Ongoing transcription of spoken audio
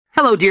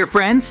Hello, dear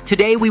friends.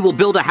 Today we will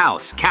build a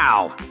house,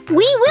 cow. We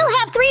will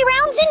have 3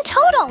 rounds in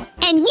total,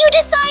 and you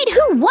decide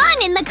who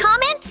won in the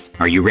comments.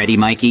 Are you ready,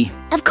 Mikey?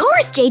 Of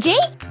course, JJ.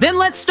 Then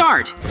let's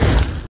start.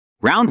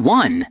 Round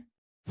 1.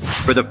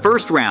 For the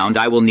first round,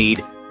 I will need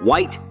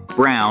white,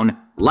 brown,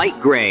 light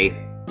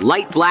gray,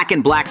 light black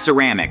and black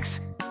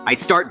ceramics. I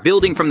start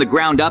building from the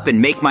ground up and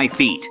make my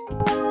feet.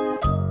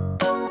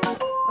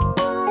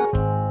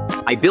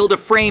 I build a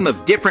frame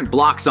of different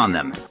blocks on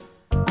them.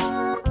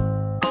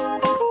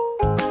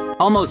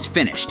 Almost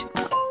finished.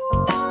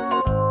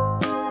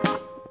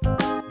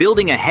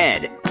 Building a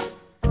head.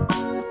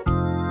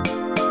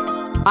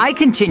 I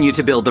continue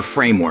to build the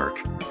framework.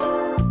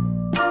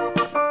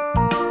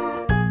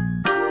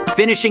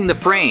 Finishing the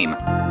frame.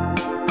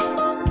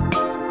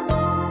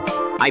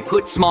 I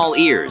put small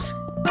ears.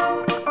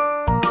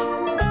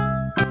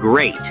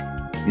 Great.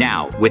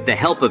 Now, with the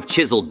help of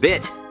chiseled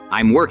bit,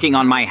 I'm working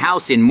on my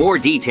house in more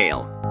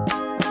detail.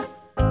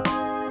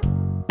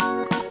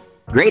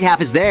 Great half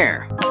is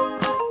there.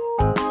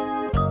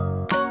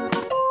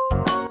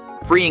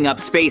 Freeing up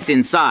space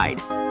inside.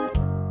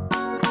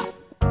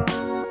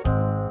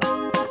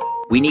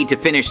 We need to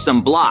finish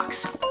some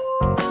blocks.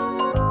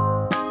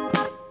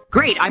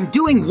 Great, I'm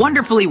doing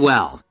wonderfully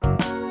well.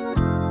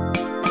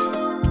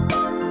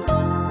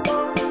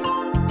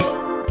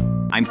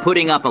 I'm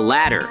putting up a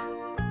ladder.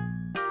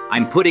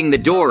 I'm putting the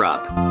door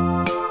up.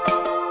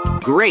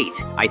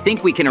 Great, I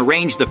think we can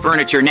arrange the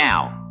furniture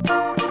now.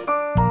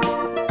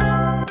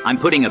 I'm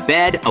putting a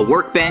bed, a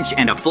workbench,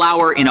 and a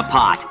flower in a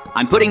pot.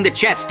 I'm putting the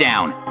chest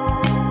down.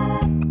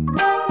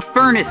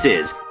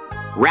 Furnaces.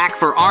 Rack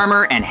for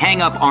armor and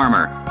hang up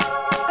armor.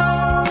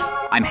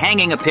 I'm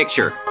hanging a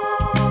picture.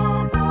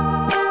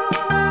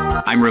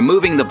 I'm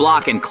removing the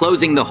block and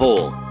closing the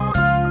hole.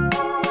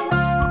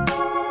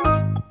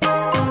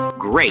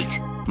 Great.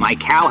 My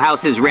cow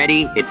house is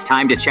ready. It's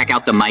time to check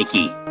out the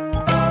Mikey.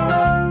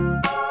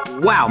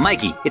 Wow,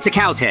 Mikey, it's a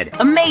cow's head.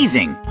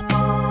 Amazing!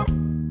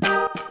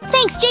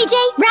 Thanks, JJ.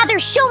 Rather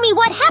show me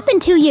what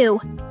happened to you.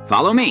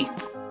 Follow me.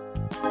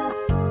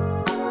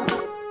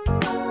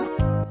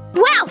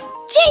 Wow,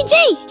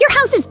 JJ, your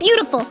house is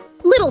beautiful.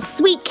 Little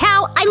sweet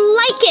cow, I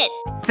like it.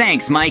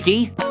 Thanks,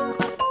 Mikey.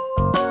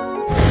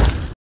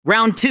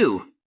 Round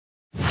 2.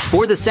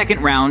 For the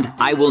second round,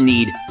 I will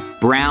need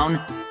brown,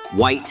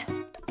 white,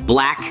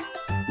 black,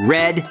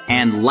 red,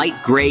 and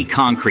light gray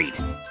concrete,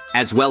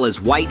 as well as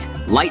white,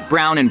 light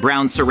brown, and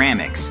brown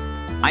ceramics.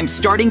 I'm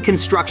starting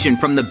construction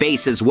from the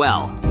base as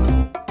well.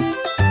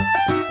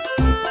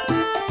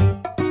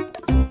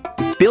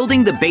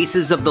 Building the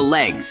bases of the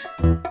legs.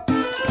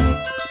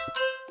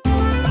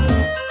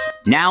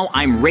 Now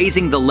I'm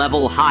raising the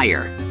level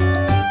higher.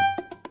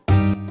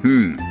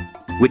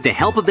 With the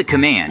help of the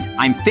command,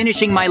 I'm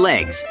finishing my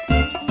legs.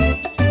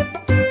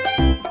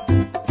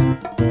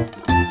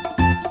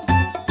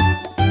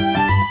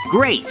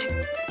 Great!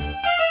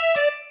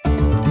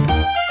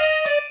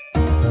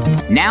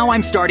 Now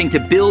I'm starting to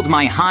build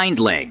my hind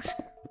legs.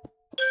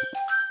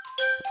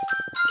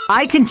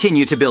 I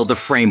continue to build the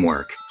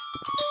framework.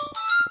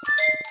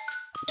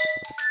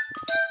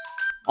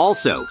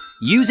 Also,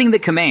 using the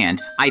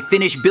command, I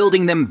finish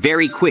building them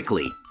very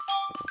quickly.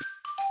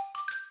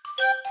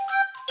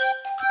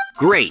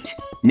 Great!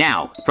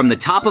 Now, from the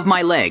top of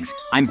my legs,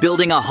 I'm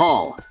building a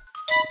hull.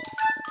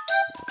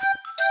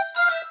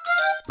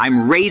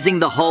 I'm raising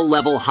the hull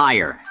level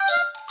higher.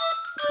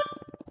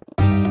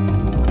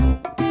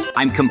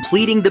 I'm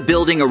completing the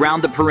building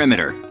around the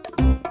perimeter.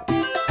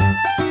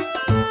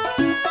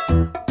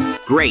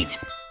 Great!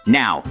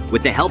 Now,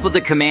 with the help of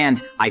the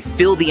command, I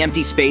fill the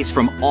empty space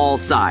from all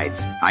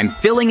sides. I'm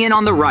filling in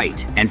on the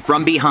right and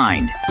from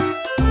behind.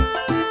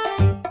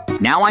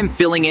 Now I'm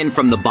filling in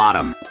from the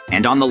bottom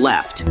and on the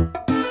left.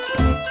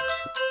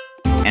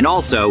 And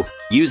also,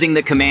 using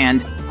the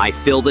command, I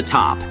fill the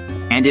top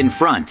and in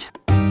front.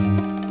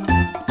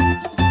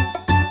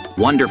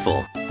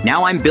 Wonderful.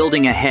 Now I'm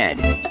building a head.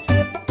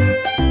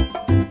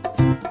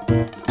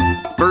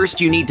 First,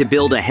 you need to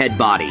build a head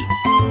body.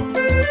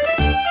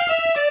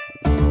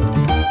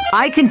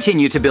 I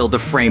continue to build the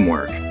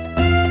framework.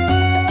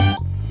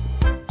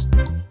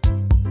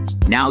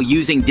 Now,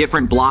 using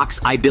different blocks,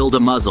 I build a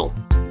muzzle.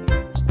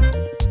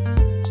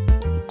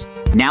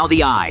 Now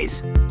the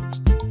eyes.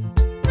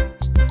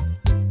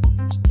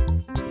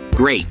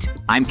 Great.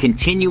 I'm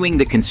continuing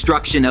the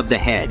construction of the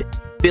head,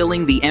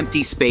 filling the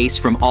empty space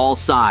from all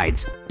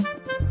sides.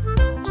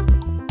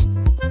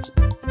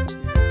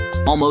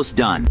 Almost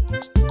done.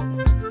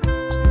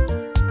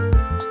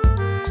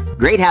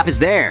 Great half is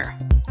there.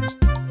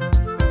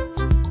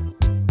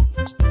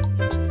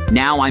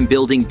 Now I'm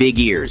building big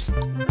ears.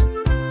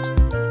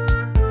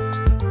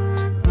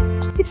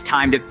 It's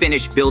time to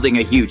finish building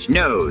a huge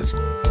nose.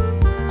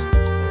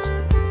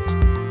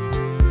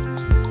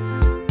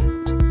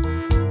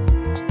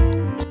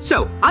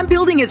 So, I'm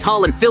building his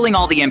hull and filling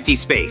all the empty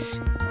space.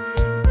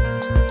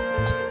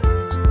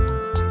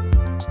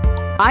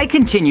 I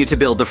continue to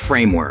build the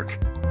framework.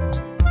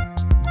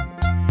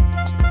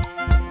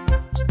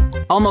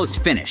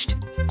 Almost finished.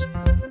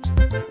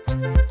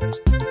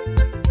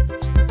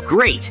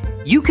 Great!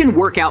 You can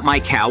work out my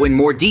cow in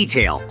more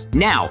detail.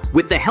 Now,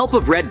 with the help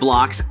of red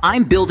blocks,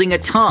 I'm building a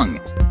tongue.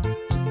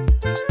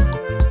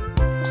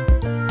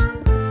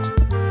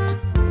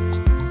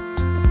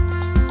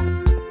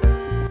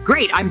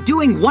 Great! I'm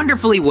doing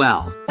wonderfully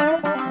well.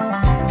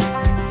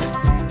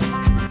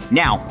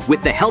 Now,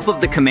 with the help of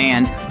the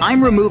command,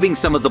 I'm removing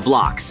some of the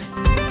blocks.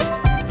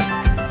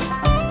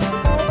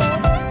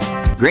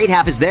 Great,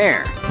 half is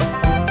there.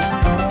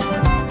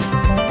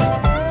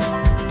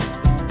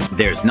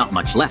 There's not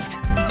much left.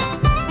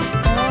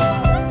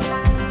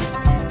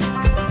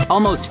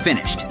 Almost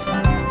finished.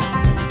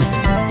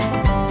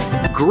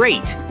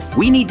 Great!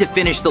 We need to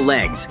finish the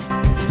legs.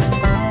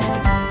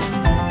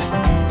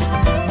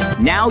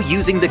 Now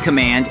using the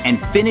command and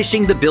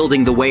finishing the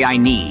building the way I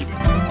need.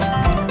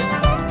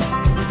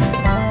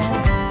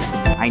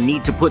 I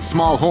need to put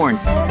small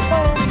horns.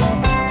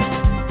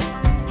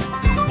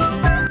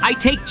 I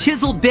take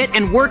chiseled bit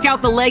and work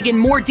out the leg in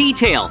more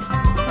detail.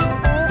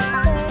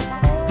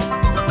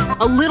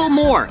 A little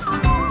more.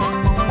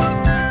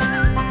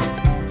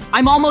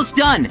 I'm almost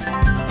done.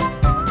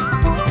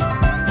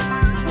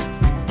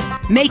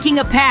 Making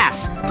a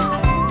pass.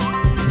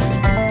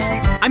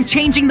 I'm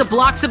changing the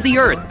blocks of the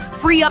earth.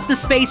 Free up the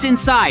space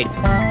inside.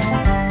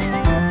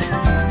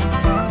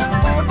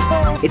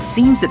 It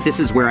seems that this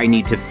is where I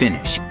need to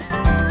finish.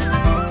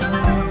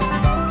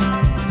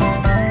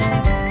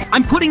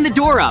 I'm putting the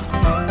door up.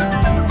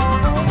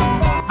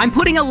 I'm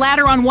putting a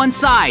ladder on one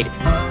side.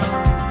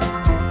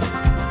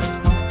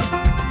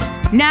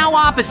 Now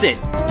opposite.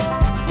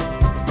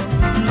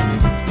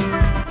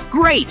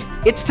 Great!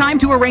 It's time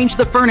to arrange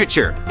the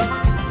furniture.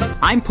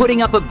 I'm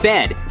putting up a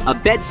bed, a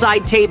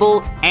bedside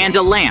table, and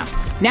a lamp.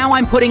 Now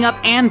I'm putting up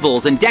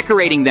anvils and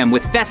decorating them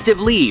with festive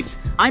leaves.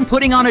 I'm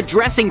putting on a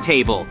dressing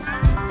table.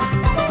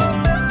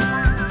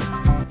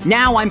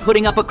 Now I'm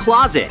putting up a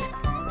closet,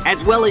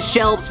 as well as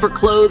shelves for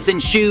clothes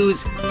and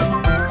shoes.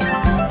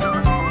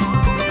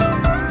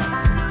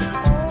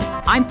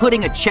 I'm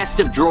putting a chest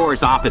of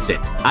drawers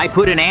opposite. I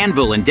put an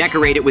anvil and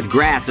decorate it with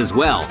grass as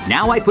well.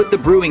 Now I put the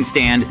brewing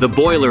stand, the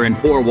boiler, and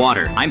pour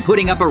water. I'm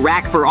putting up a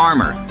rack for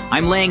armor.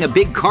 I'm laying a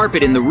big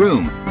carpet in the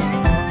room.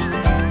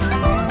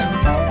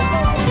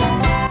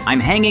 I'm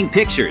hanging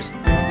pictures.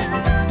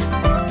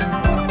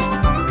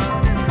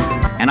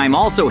 And I'm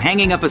also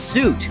hanging up a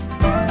suit.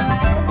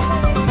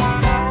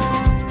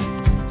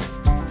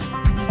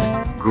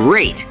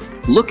 Great!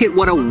 Look at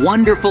what a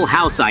wonderful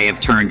house I have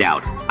turned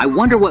out. I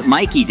wonder what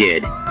Mikey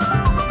did.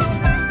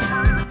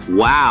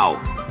 Wow,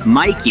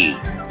 Mikey,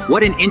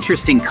 what an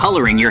interesting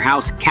coloring your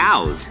house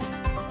cows.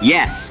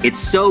 Yes, it's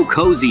so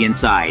cozy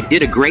inside.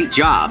 Did a great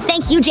job.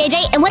 Thank you,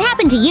 JJ. And what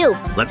happened to you?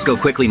 Let's go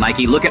quickly,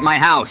 Mikey. Look at my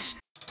house.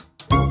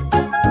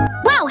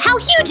 Wow, how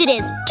huge it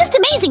is! Just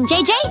amazing,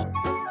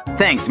 JJ!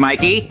 Thanks,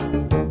 Mikey.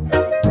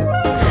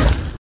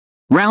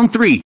 Round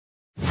 3.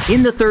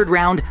 In the third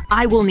round,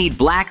 I will need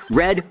black,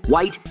 red,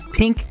 white,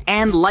 pink,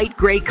 and light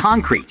gray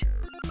concrete.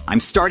 I'm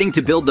starting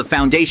to build the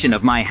foundation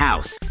of my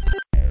house.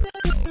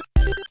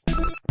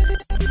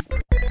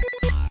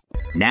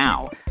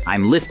 Now,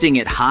 I'm lifting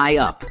it high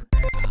up.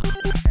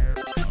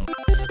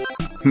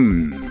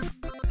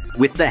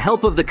 With the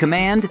help of the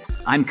command,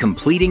 I'm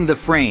completing the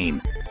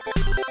frame.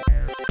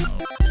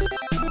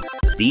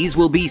 These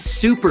will be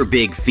super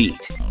big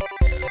feet.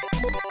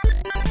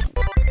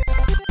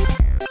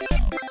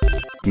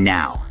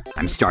 Now,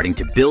 I'm starting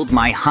to build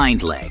my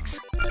hind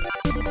legs.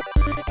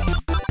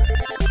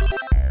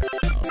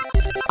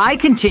 I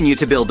continue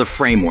to build the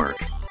framework.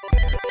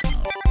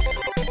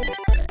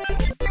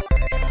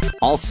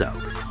 Also,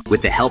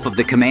 with the help of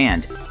the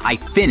command, I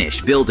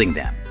finish building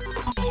them.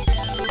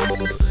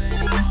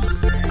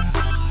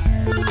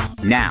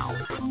 Now,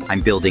 I'm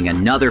building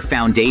another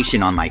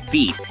foundation on my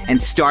feet and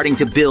starting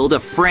to build a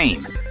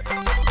frame.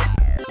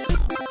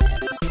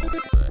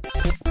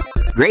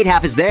 Great,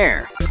 half is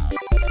there.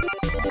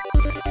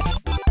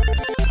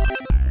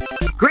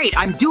 Great,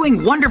 I'm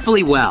doing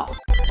wonderfully well.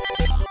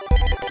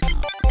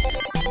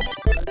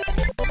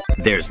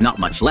 There's not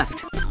much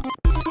left.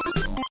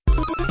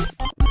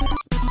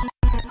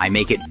 I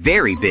make it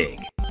very big.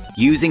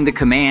 Using the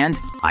command,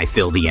 I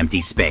fill the empty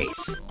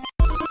space.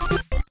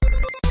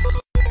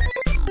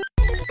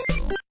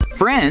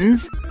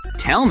 Friends,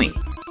 tell me,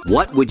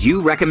 what would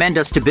you recommend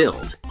us to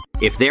build?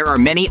 If there are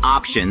many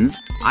options,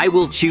 I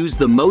will choose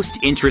the most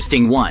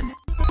interesting one.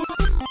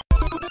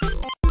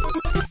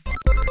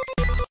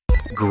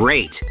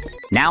 Great!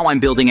 Now I'm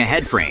building a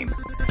head frame.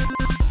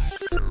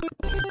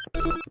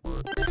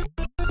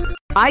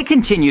 I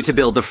continue to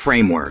build the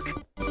framework.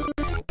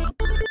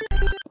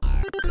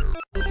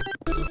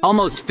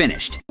 Almost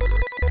finished.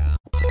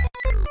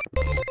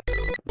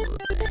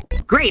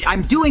 Great,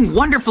 I'm doing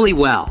wonderfully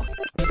well.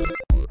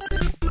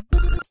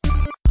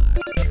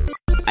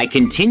 I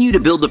continue to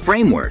build the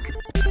framework.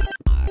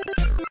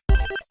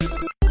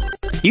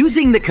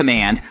 Using the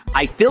command,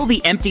 I fill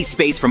the empty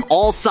space from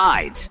all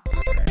sides.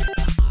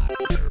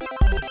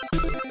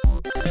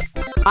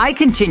 I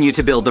continue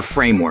to build the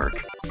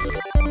framework.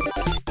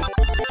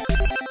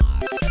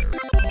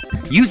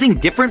 Using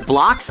different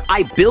blocks,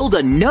 I build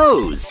a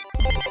nose.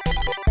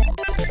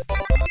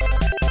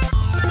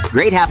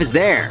 Great, half is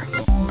there.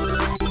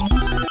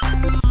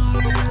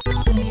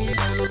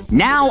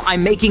 Now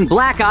I'm making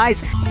black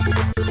eyes.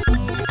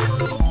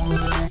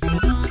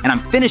 And I'm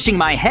finishing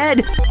my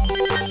head.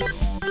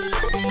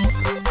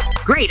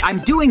 Great, I'm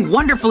doing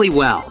wonderfully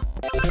well.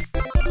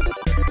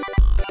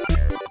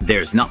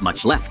 There's not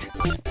much left.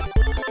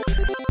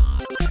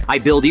 I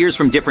build ears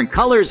from different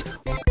colors.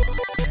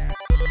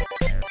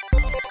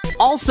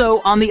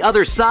 Also, on the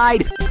other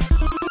side,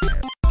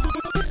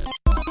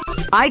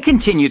 I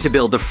continue to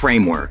build the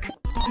framework.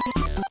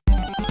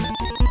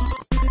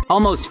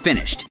 Almost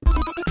finished.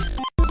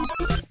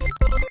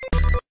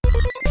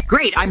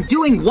 Great, I'm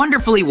doing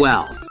wonderfully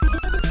well.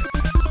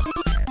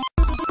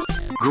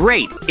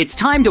 Great, it's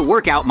time to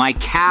work out my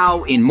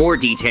cow in more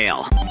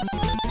detail.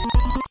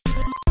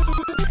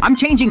 I'm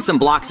changing some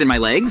blocks in my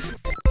legs.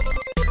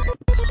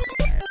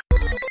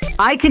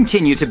 I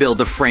continue to build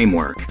the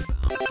framework.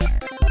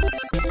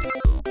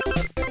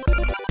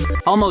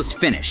 Almost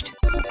finished.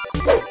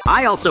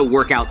 I also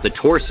work out the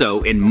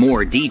torso in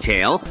more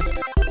detail.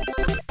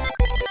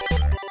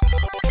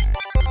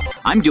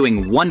 I'm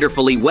doing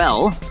wonderfully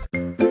well.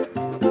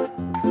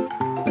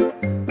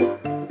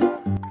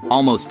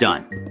 Almost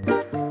done.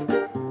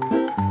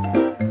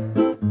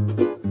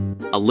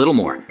 A little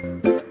more.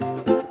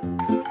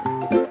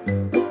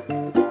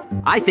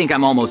 I think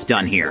I'm almost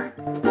done here.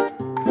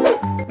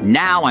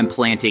 Now I'm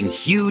planting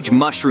huge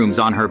mushrooms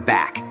on her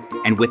back,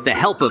 and with the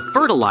help of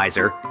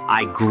fertilizer,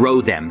 I grow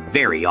them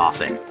very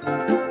often.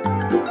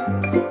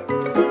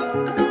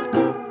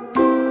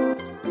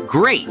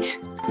 Great!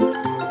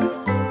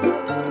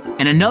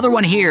 And another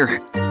one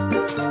here.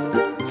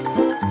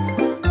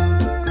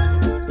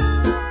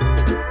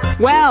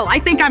 Well, I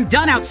think I'm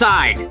done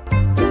outside.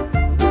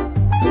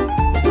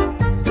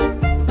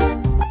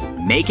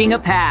 Making a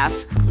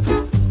pass.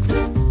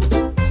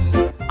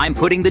 I'm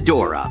putting the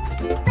door up.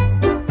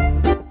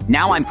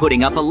 Now I'm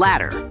putting up a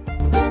ladder.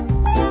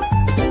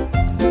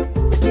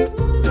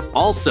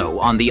 Also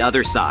on the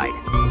other side.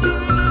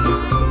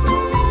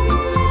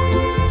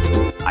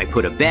 I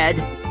put a bed,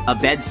 a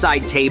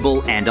bedside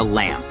table, and a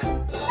lamp.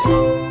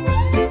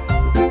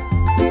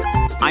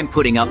 I'm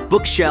putting up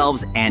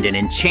bookshelves and an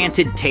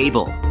enchanted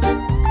table.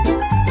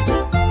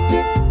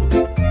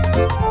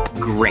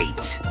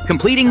 Great.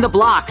 Completing the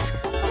blocks.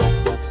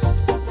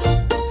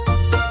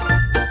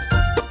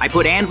 I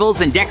put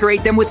anvils and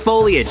decorate them with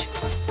foliage.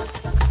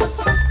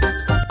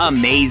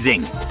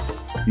 Amazing.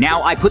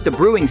 Now I put the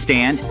brewing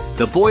stand,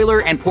 the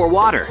boiler, and pour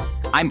water.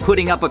 I'm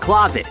putting up a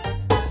closet.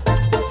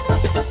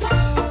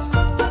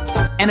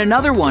 And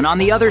another one on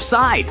the other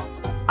side.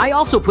 I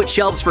also put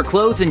shelves for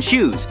clothes and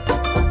shoes.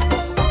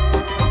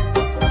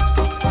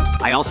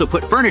 I also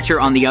put furniture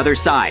on the other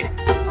side.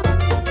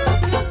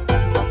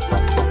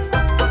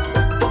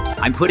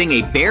 I'm putting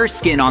a bear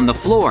skin on the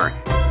floor.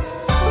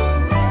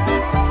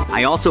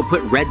 I also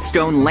put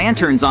redstone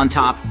lanterns on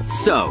top,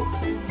 so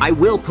I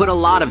will put a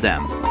lot of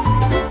them.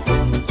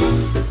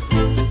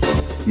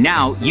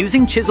 Now,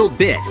 using chiseled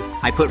bit,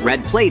 I put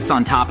red plates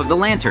on top of the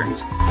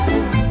lanterns.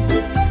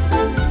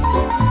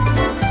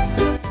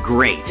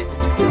 Great.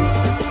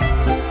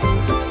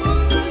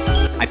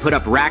 I put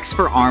up racks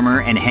for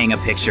armor and hang a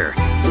picture.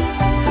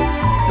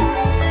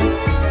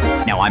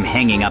 Now I'm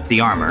hanging up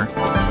the armor.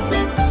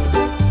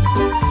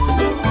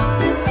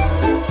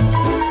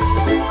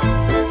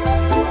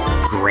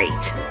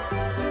 Great.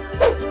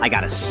 I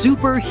got a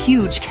super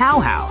huge cow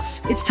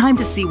house. It's time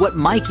to see what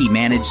Mikey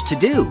managed to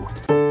do.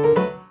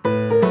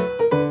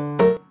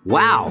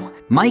 Wow,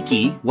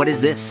 Mikey, what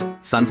is this?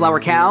 Sunflower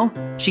cow?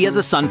 She has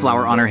a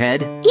sunflower on her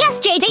head. Yes,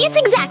 JJ, it's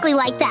exactly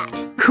like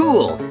that.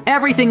 Cool,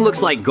 everything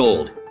looks like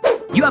gold.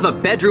 You have a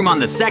bedroom on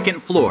the second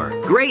floor.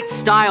 Great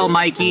style,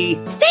 Mikey.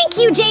 Thank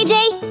you,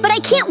 JJ, but I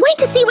can't wait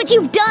to see what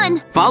you've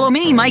done. Follow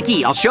me,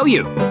 Mikey, I'll show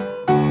you.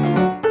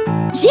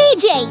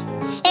 JJ,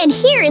 and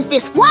here is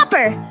this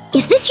whopper.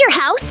 Is this your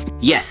house?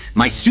 Yes,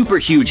 my super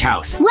huge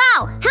house.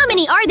 Wow, how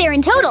many are there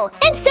in total?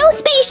 And so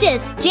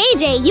spacious!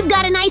 JJ, you've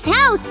got a nice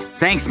house.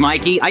 Thanks,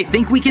 Mikey. I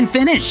think we can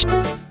finish.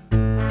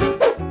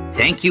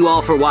 Thank you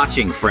all for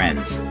watching,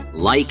 friends.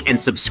 Like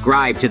and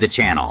subscribe to the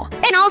channel.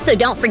 And also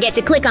don't forget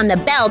to click on the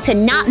bell to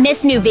not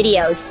miss new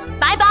videos.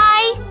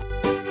 Bye-bye!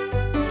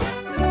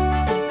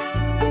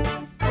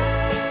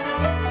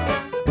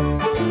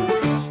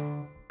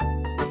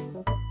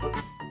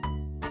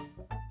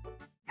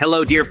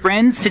 Hello, dear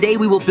friends. Today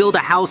we will build a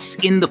house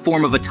in the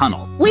form of a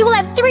tunnel. We will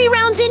have 3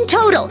 rounds in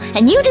total,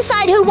 and you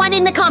decide who won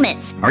in the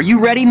comments. Are you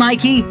ready,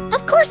 Mikey?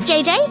 Of course,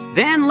 JJ.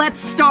 Then let's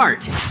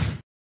start.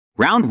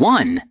 Round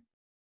 1.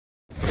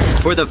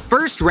 For the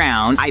first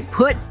round, I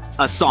put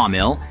a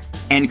sawmill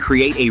and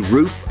create a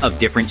roof of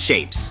different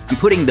shapes. I'm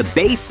putting the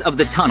base of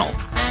the tunnel.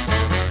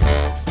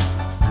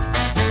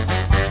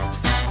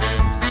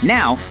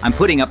 Now, I'm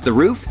putting up the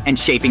roof and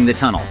shaping the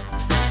tunnel.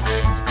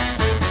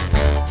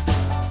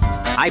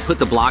 I put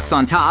the blocks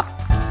on top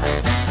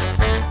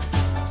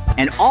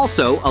and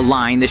also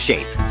align the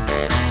shape.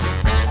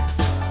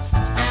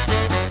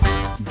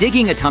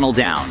 Digging a tunnel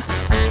down.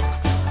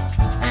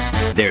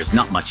 There's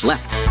not much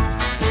left.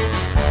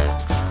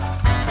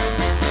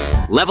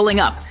 Leveling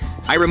up.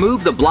 I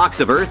remove the blocks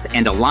of earth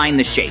and align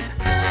the shape.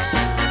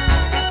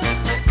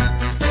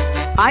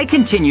 I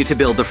continue to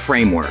build the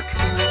framework.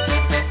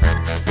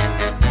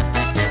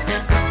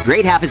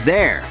 Great half is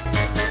there.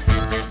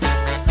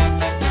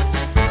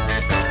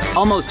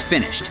 Almost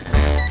finished.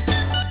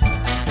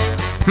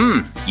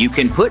 You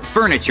can put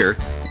furniture.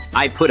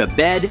 I put a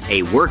bed,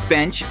 a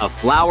workbench, a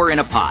flower in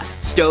a pot,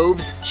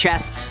 stoves,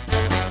 chests,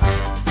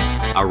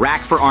 a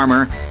rack for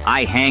armor.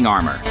 I hang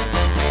armor.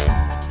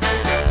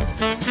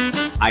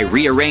 I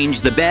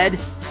rearrange the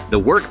bed, the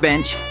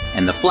workbench,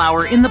 and the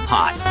flower in the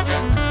pot.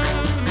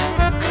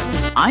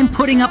 I'm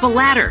putting up a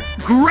ladder.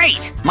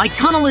 Great! My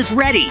tunnel is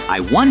ready. I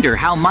wonder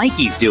how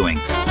Mikey's doing.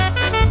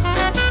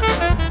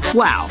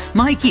 Wow,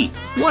 Mikey,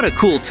 what a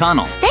cool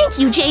tunnel. Thank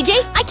you,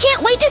 JJ. I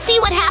can't wait to see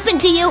what happened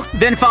to you.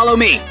 Then follow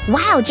me.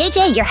 Wow,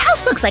 JJ, your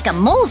house looks like a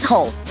mole's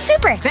hole.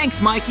 Super.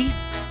 Thanks, Mikey.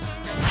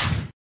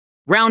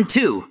 Round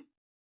 2.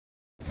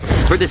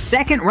 For the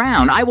second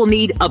round, I will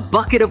need a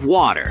bucket of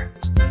water.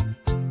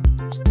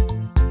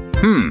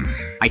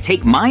 I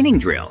take mining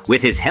drill.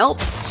 With his help,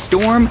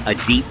 storm a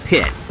deep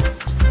pit.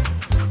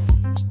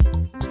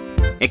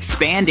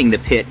 Expanding the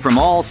pit from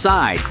all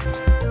sides.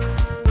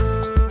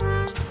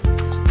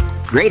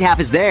 Great half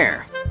is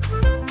there.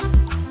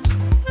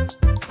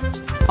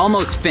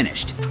 Almost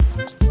finished.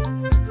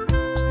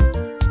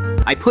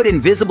 I put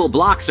invisible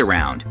blocks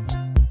around.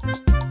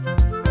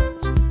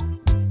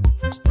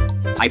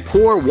 I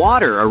pour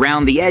water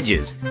around the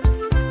edges.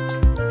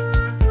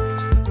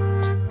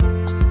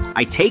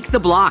 I take the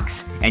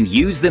blocks and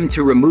use them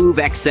to remove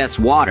excess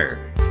water.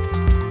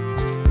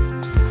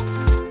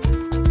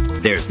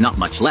 There's not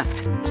much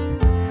left.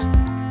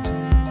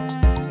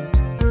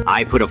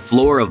 I put a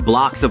floor of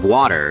blocks of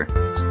water.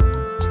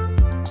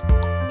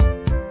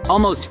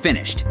 Almost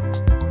finished.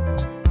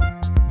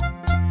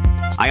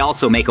 I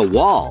also make a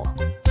wall.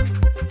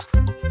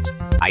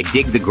 I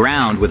dig the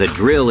ground with a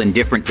drill in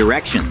different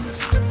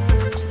directions.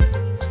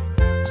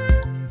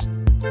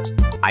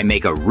 I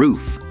make a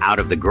roof out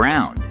of the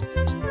ground.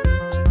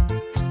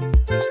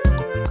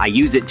 I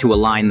use it to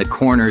align the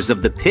corners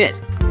of the pit.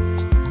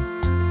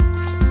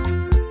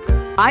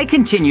 I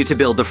continue to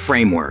build the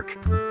framework.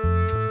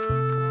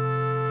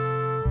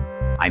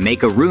 I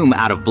make a room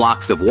out of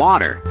blocks of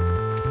water.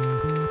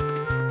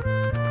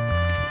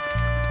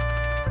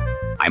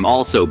 I'm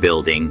also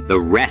building the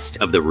rest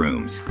of the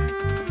rooms.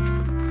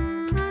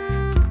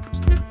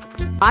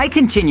 I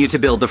continue to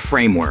build the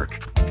framework.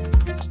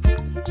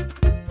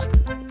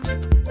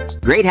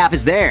 Great half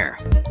is there.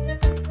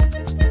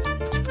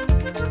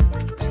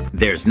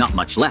 There's not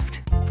much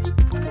left.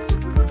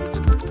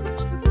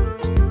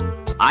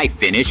 I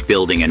finish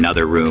building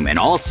another room and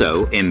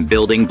also am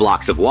building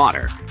blocks of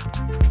water.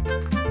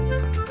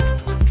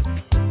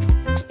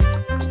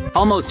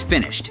 Almost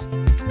finished.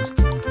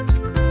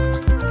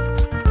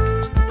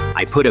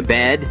 I put a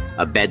bed,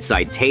 a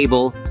bedside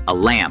table, a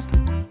lamp.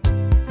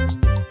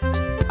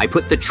 I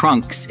put the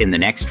trunks in the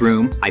next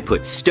room. I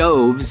put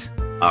stoves,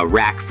 a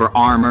rack for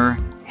armor,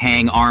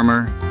 hang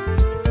armor.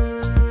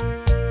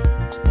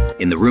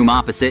 In the room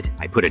opposite,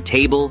 I put a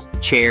table,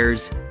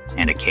 chairs,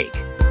 and a cake.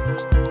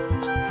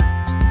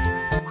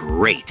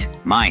 Great,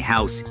 my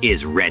house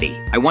is ready.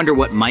 I wonder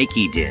what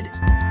Mikey did.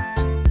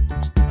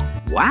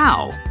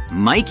 Wow,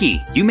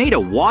 Mikey, you made a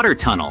water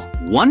tunnel.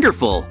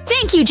 Wonderful.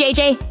 Thank you,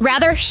 JJ.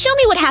 Rather, show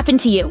me what happened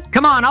to you.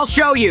 Come on, I'll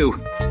show you.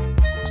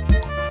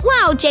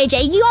 Wow,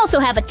 JJ, you also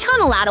have a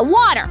tunnel out of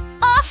water.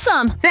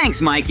 Awesome!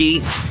 Thanks,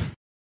 Mikey.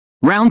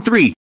 Round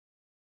 3.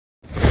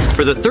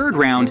 For the third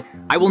round,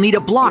 I will need a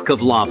block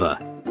of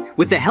lava.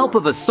 With the help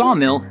of a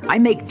sawmill, I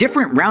make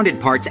different rounded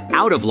parts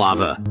out of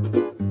lava.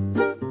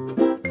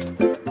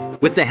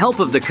 With the help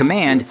of the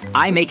command,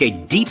 I make a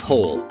deep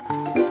hole.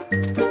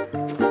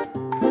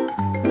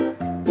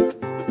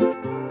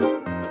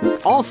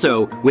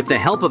 Also, with the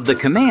help of the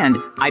command,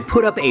 I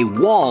put up a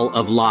wall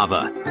of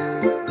lava.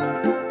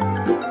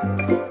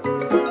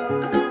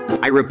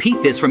 I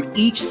repeat this from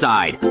each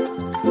side.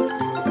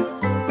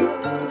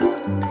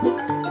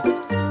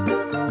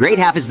 Great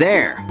half is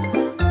there.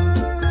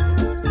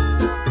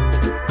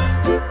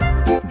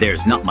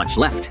 There's not much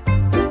left.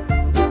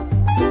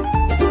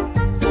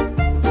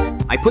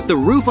 I put the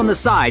roof on the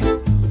side.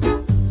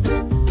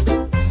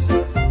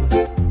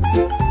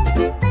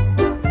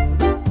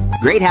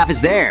 Great half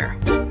is there.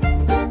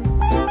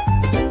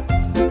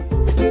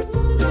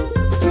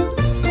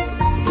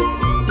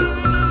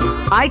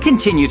 I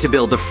continue to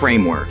build the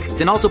framework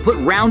and also put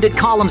rounded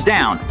columns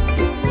down.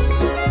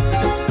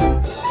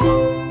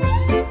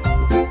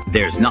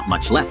 There's not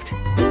much left.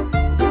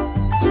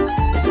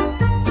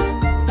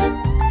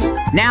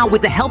 Now,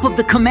 with the help of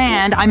the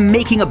command, I'm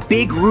making a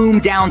big room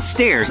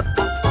downstairs.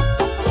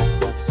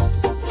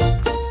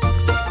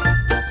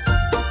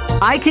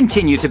 I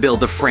continue to build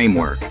the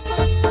framework.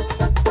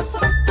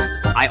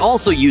 I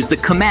also use the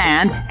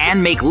command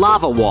and make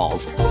lava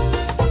walls.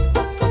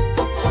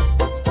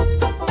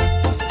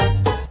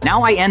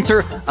 Now I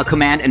enter a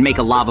command and make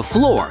a lava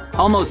floor.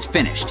 Almost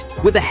finished.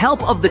 With the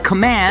help of the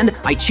command,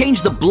 I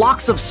change the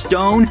blocks of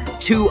stone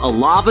to a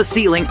lava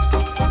ceiling.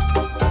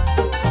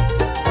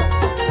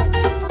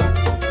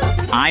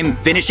 I'm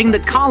finishing the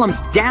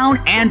columns down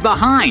and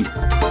behind.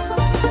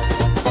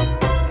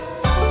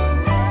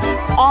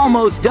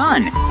 Almost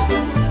done.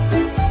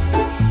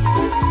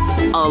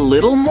 A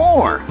little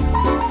more.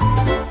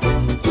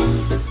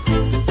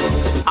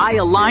 I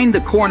align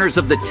the corners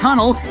of the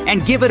tunnel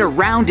and give it a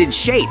rounded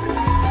shape.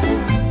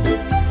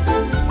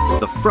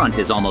 The front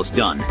is almost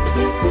done.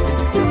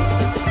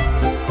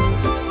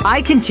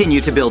 I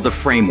continue to build the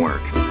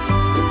framework.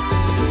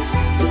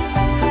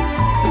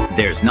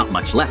 There's not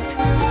much left.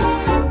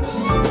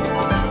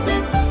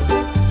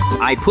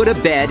 I put a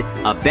bed,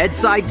 a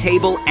bedside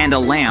table, and a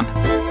lamp.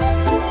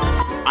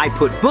 I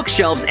put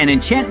bookshelves and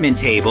enchantment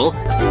table.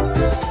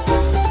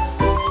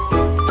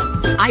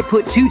 I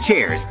put 2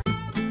 chairs.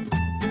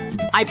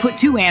 I put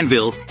 2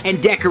 anvils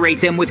and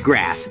decorate them with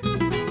grass.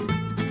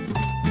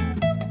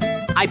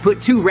 I put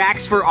 2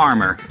 racks for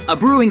armor, a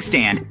brewing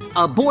stand,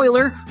 a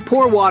boiler,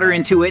 pour water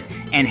into it,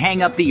 and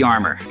hang up the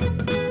armor.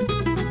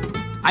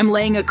 I'm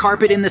laying a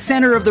carpet in the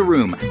center of the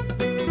room.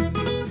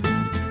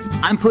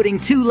 I'm putting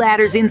 2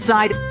 ladders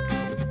inside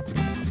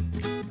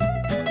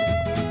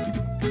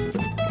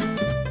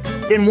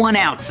and 1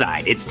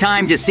 outside. It's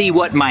time to see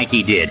what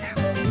Mikey did.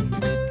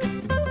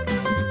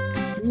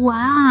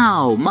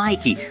 Wow,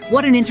 Mikey,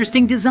 what an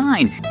interesting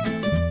design.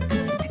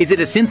 Is it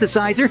a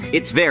synthesizer?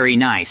 It's very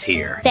nice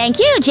here. Thank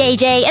you,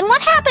 JJ. And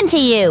what happened to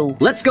you?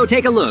 Let's go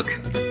take a look.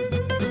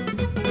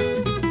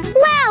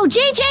 Wow,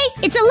 JJ,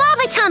 it's a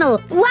lava tunnel.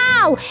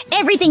 Wow,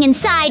 everything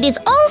inside is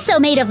also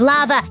made of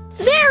lava.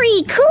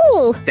 Very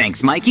cool.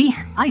 Thanks, Mikey.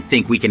 I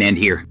think we can end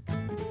here.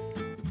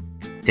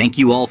 Thank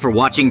you all for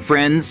watching,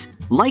 friends.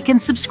 Like and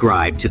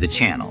subscribe to the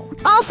channel.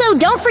 Also,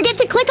 don't forget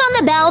to click on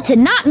the bell to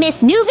not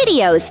miss new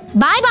videos.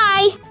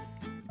 Bye-bye.